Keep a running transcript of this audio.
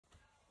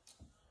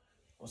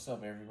What's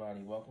up, everybody?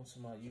 Welcome to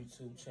my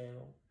YouTube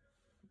channel.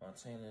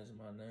 Montana is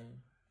my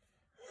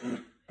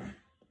name.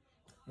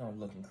 No, I'm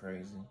looking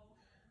crazy,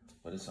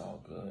 but it's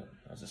all good.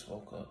 I just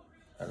woke up,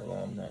 had a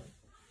long night.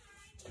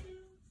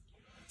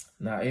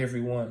 Not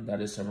everyone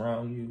that is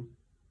around you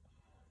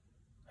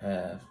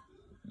have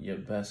your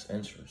best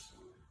interest.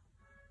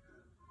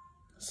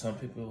 Some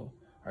people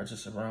are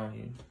just around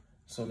you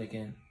so they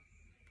can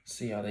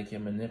see how they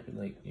can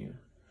manipulate you,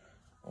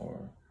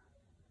 or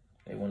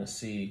they want to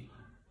see,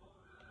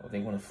 or they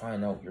want to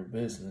find out your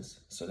business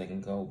so they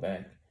can go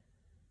back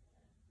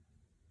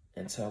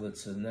and tell it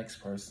to the next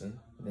person,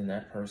 and then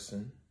that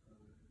person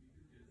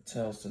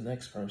tells the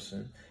next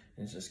person,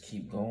 and just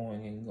keep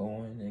going and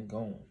going and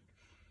going.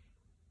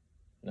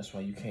 That's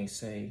why you can't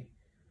say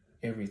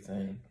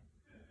everything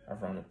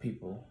around the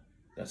people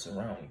that's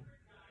around you,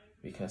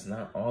 because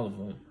not all of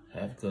them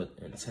have good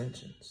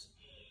intentions.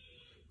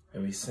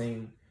 And we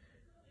seem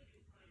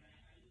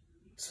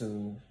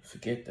to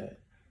forget that.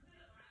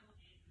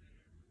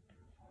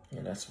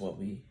 And that's what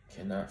we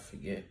cannot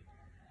forget.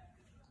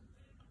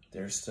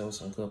 There's still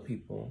some good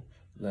people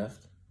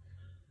left,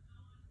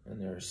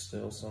 and there's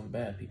still some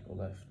bad people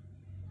left.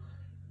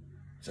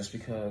 Just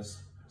because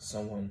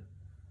someone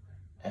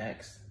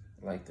acts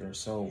like they're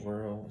so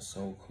real,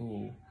 so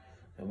cool,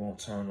 they won't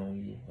turn on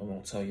you, they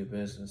won't tell your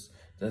business,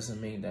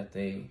 doesn't mean that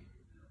they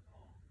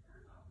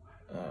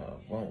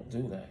won't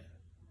do that.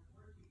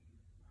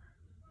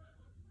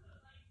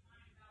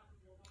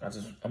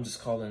 I'm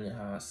just calling it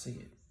how I see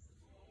it.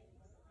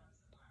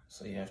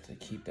 So you have to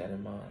keep that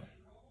in mind.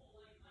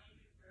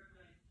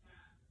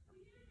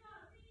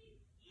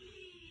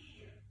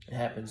 It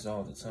happens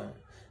all the time.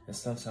 And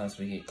sometimes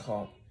we get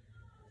caught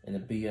in the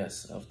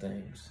BS of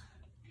things.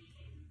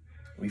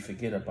 We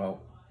forget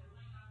about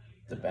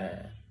the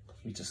bad.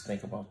 We just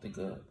think about the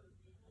good.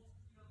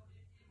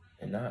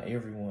 And not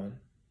everyone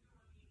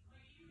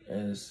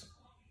is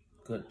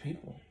good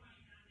people.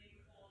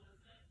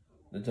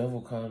 The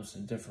devil comes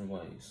in different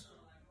ways,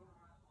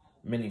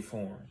 many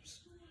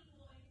forms.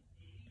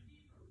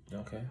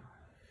 Okay?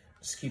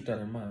 Just keep that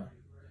in mind.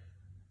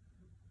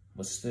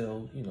 But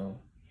still,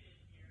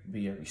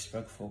 be a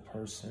respectful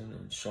person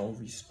and show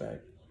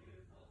respect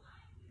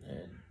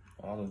and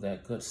all of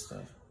that good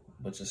stuff.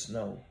 But just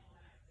know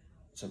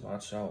to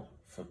watch out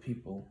for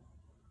people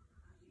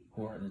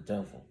who are the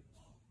devil.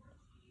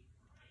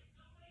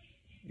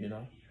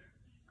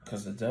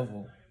 Because the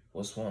devil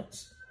was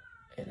once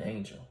an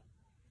angel.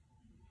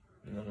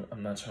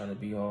 I'm not trying to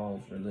be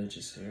all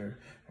religious here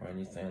or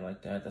anything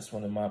like that. That's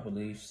one of my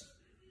beliefs.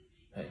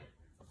 Hey,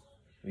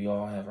 we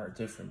all have our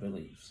different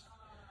beliefs.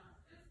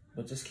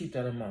 But just keep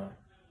that in mind.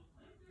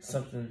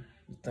 Something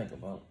to think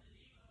about.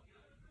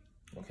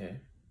 Okay?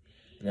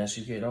 And as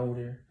you get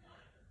older,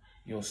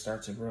 you'll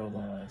start to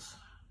realize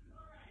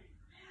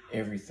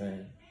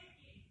everything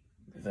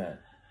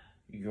that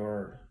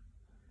your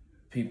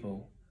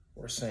people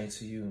were saying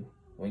to you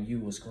when you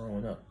was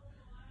growing up.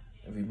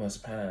 And we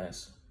must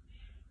pass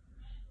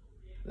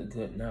the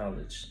good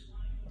knowledge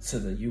to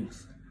the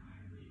youth.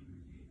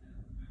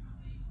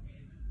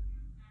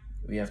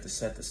 We have to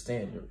set the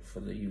standard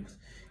for the youth,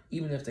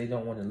 even if they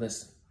don't want to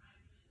listen.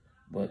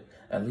 But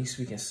at least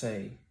we can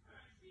say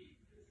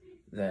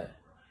that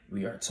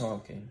we are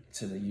talking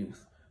to the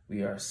youth.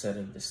 We are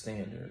setting the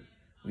standard.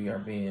 We are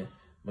being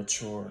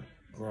mature,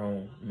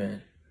 grown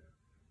men.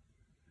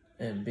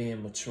 And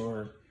being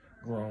mature,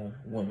 grown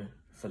women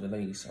for the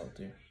ladies out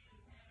there,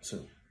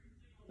 too.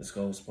 This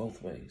goes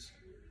both ways.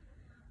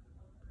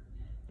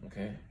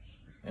 Okay?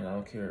 And I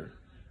don't care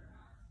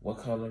what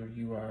color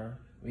you are,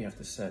 we have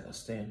to set a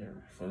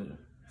standard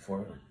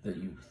for the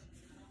youth.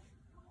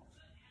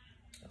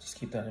 Just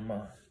keep that in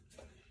mind.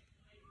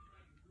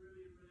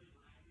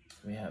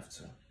 We have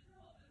to.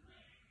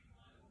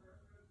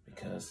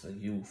 Because the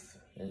youth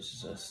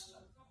is just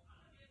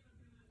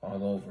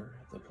all over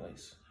the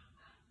place.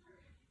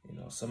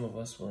 Some of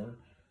us were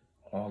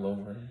all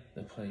over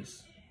the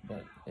place,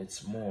 but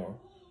it's more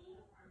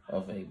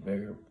of a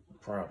bigger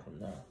problem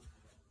now.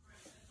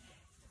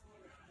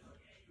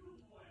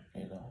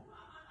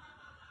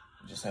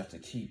 You just have to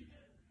keep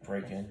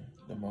breaking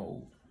the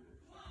mold.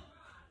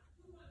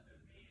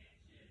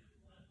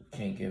 You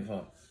can't give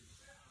up.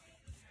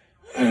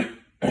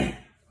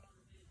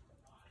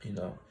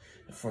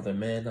 For the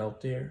men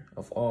out there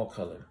of all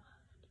color,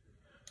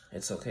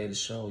 it's okay to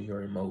show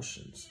your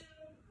emotions.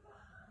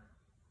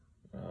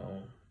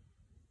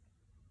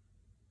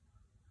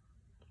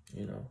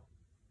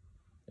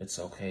 It's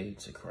okay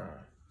to cry.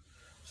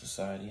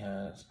 Society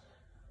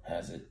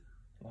has it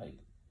like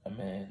a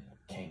man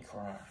can't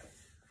cry.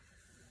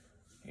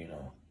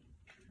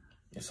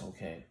 It's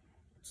okay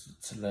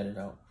to let it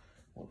out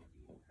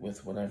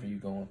with whatever you're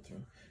going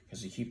through.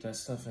 Because you keep that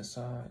stuff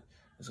inside,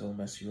 it's going to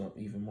mess you up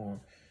even more.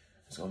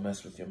 It's going to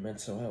mess with your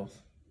mental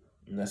health.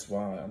 And that's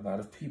why a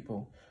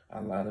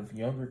lot of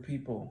younger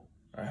people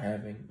are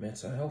having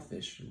mental health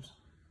issues.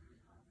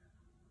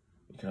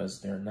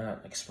 Because they're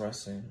not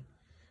expressing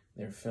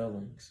their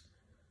feelings.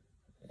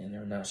 And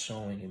they're not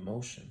showing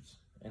emotions.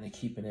 And they're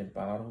keeping it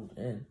bottled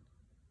in.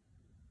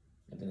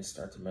 And then it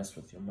start to mess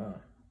with your mind.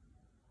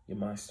 Your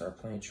mind start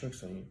playing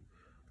tricks on you,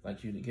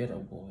 like you the ghetto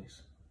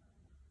boys.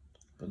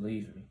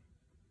 Believe me.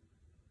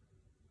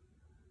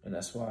 And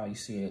that's why you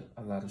see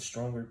a lot of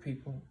stronger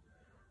people,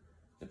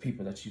 the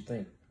people that you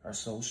think are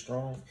so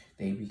strong,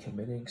 they be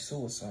committing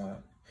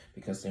suicide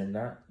because they're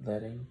not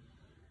letting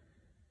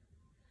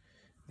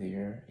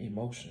their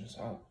emotions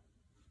out.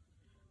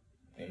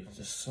 They're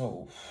just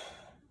so,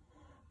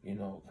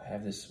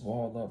 have this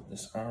wall up,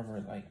 this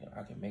armor, like,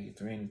 I can make it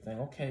through anything.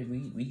 Okay,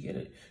 we get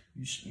it.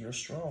 You're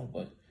strong,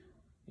 but,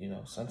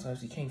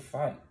 sometimes you can't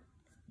fight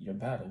your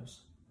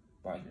battles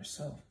by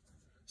yourself.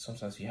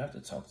 Sometimes you have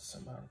to talk to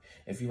somebody.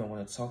 If you don't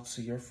want to talk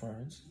to your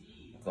friends,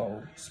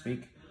 go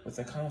speak with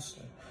a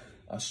counselor,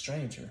 a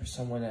stranger,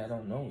 someone that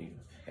don't know you.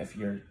 If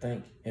you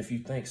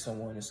think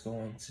someone is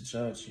going to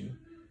judge you,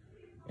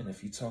 and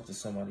if you talk to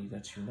somebody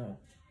that you know,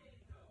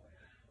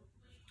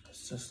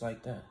 it's just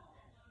like that.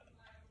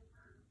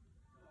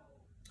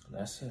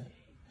 That's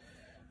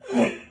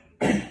it.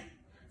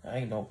 I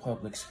ain't no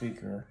public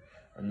speaker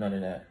or none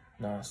of that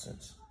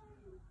nonsense.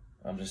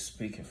 I'm just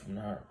speaking from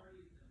the heart.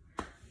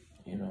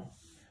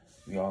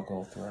 We all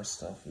go through our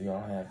stuff. We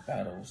all have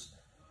battles,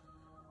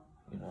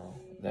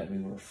 that we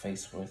were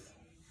faced with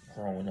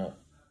growing up,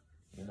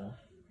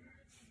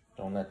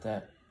 Don't let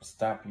that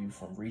stop you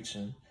from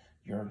reaching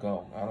your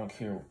goal. I don't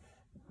care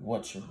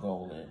what your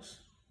goal is,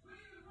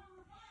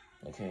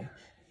 okay?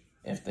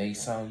 If they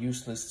sound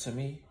useless to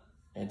me,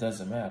 it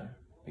doesn't matter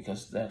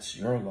because that's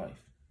your life.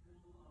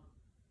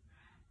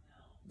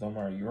 Those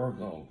are your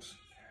goals.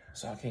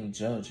 So I can't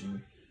judge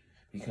you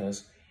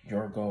because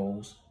your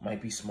goals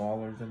might be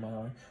smaller than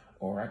mine,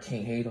 or I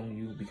can't hate on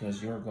you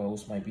because your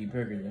goals might be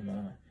bigger than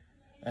mine.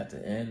 At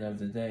the end of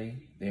the day,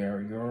 they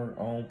are your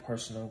own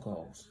personal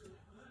goals.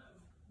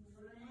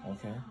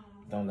 Okay?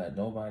 Don't let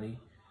nobody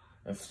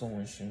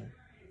influence you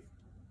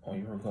on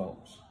your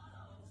goals.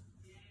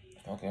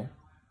 Okay?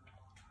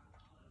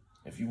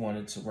 If you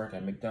wanted to work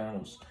at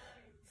McDonald's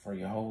for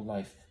your whole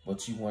life,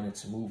 but you wanted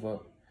to move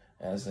up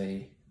as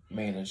a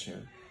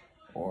manager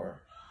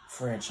or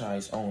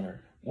franchise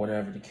owner,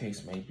 whatever the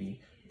case may be,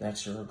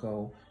 that's your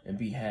goal, and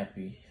be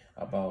happy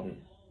about it.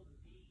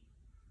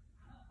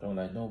 Don't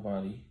let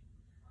nobody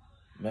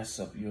mess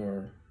up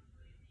the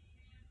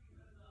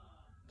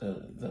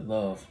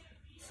love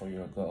for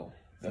your goal.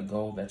 The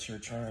goal that you're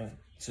trying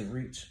to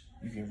reach,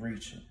 you can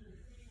reach it.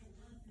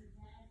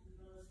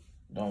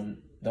 Don't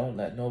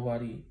let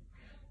nobody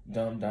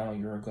dumb down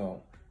your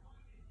goal.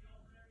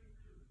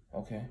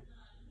 Okay?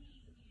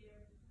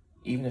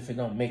 Even if it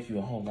don't make you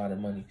a whole lot of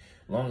money,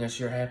 long as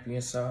you're happy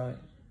inside,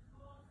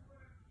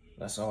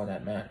 that's all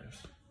that matters.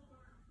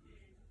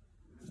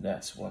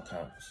 That's what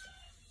counts.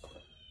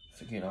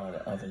 Forget all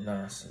the other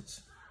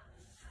nonsense.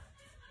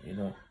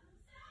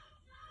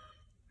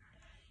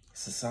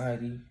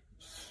 Society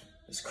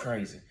is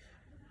crazy.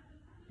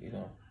 You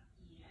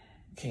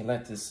can't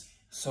let this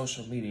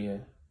social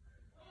media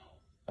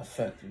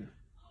affect you.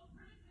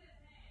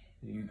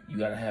 You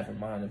gotta have a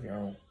mind of your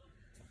own.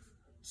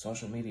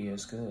 Social media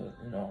is good,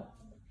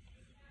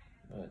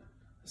 but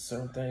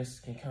certain things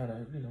can kind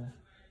of,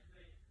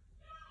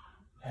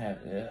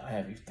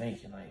 have you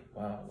thinking like,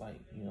 wow,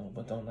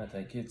 but don't let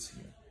that get to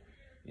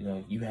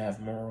you. You have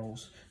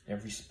morals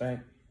and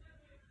respect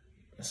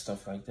and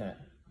stuff like that.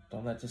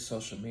 Don't let this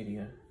social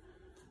media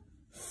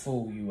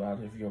fool you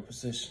out of your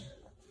position.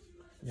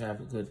 You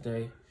have a good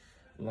day.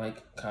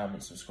 Like,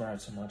 comment, subscribe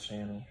to my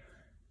channel.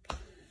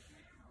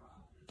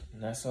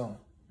 And that's all.